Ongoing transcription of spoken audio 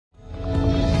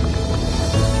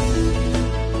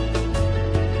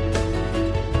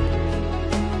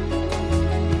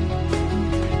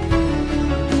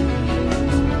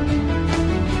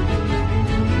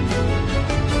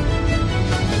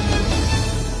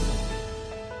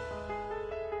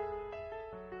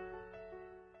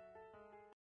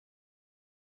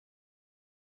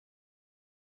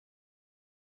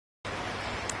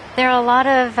There are a lot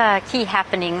of key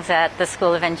happenings at the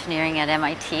School of Engineering at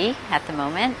MIT at the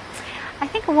moment. I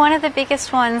think one of the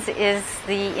biggest ones is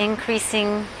the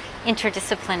increasing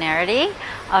interdisciplinarity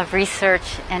of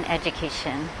research and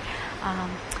education.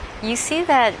 You see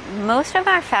that most of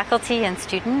our faculty and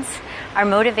students are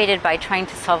motivated by trying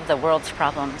to solve the world's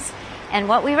problems. And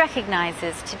what we recognize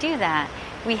is to do that,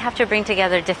 we have to bring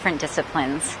together different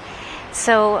disciplines.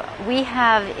 So we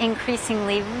have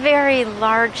increasingly very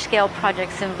large-scale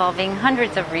projects involving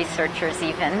hundreds of researchers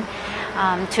even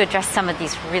to address some of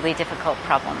these really difficult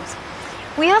problems.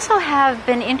 We also have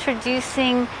been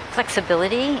introducing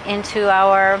flexibility into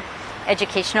our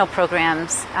educational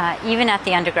programs, even at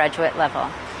the undergraduate level.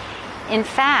 In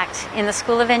fact, in the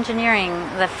School of Engineering,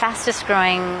 the fastest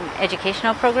growing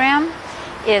educational program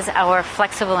is our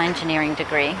flexible engineering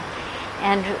degree.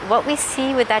 And what we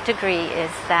see with that degree is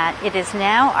that it is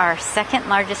now our second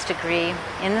largest degree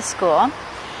in the school.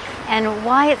 And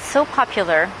why it's so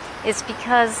popular is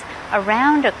because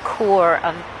around a core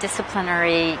of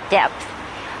disciplinary depth,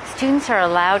 students are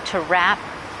allowed to wrap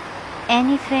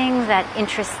anything that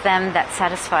interests them that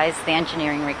satisfies the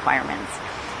engineering requirements.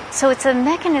 So it's a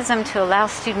mechanism to allow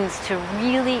students to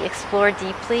really explore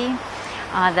deeply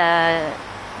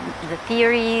the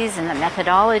theories and the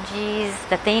methodologies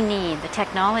that they need, the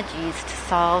technologies to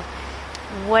solve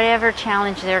whatever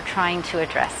challenge they're trying to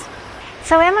address.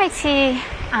 So MIT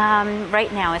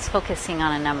right now is focusing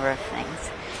on a number of things.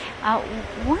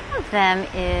 One of them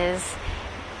is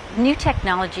new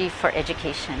technology for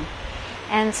education.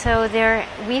 And so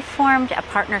we formed a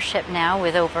partnership now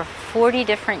with over 40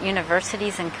 different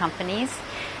universities and companies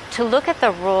to look at the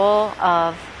role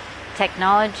of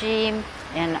technology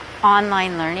and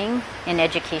online learning in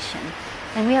education.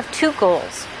 And we have two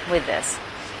goals with this.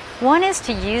 One is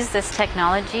to use this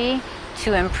technology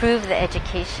to improve the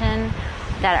education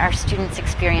that our students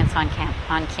experience on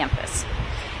campus.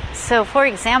 So for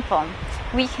example,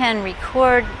 we can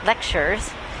record lectures.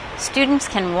 Students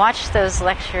can watch those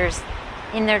lectures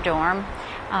in their dorm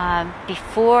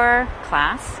before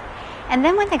class. And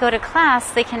then when they go to class,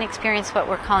 they can experience what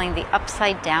we're calling the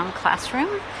upside down classroom,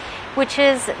 which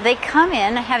is they come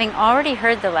in having already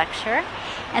heard the lecture,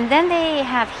 and then they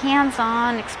have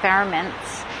hands-on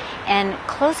experiments and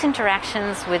close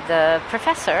interactions with the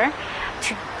professor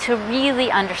to really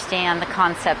understand the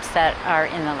concepts that are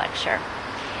in the lecture.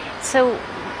 So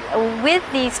with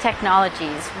these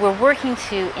technologies, we're working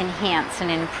to enhance and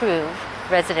improve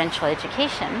residential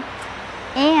education.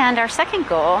 And our second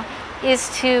goal is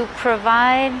to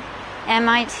provide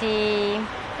MIT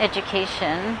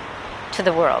education to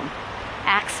the world,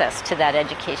 access to that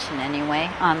education anyway,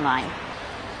 online.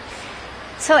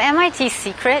 So MIT's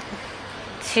secret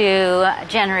to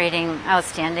generating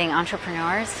outstanding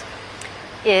entrepreneurs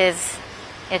is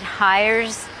it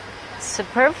hires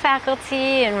superb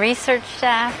faculty and research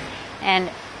staff,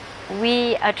 and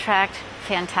we attract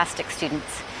fantastic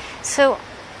students. So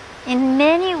in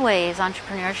many ways,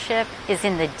 entrepreneurship is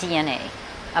in the DNA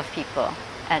of people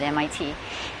at MIT.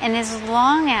 And as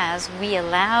long as we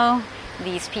allow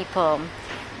these people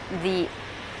the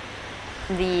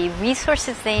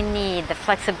resources they need, the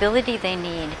flexibility they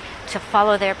need to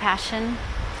follow their passion,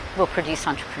 we'll produce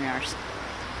entrepreneurs.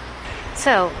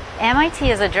 So MIT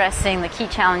is addressing the key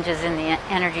challenges in the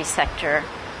energy sector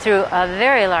through a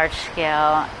very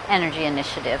large-scale energy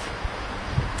initiative.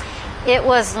 It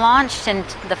was launched in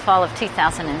the fall of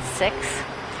 2006,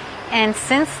 and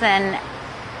since then,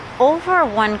 over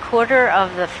 1/4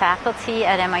 of the faculty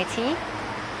at MIT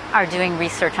are doing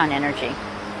research on energy.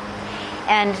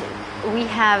 And we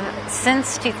have,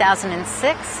 since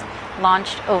 2006,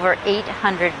 launched over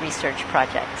 800 research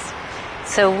projects.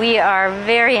 So we are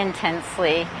very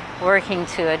intensely working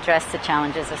to address the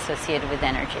challenges associated with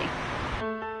energy.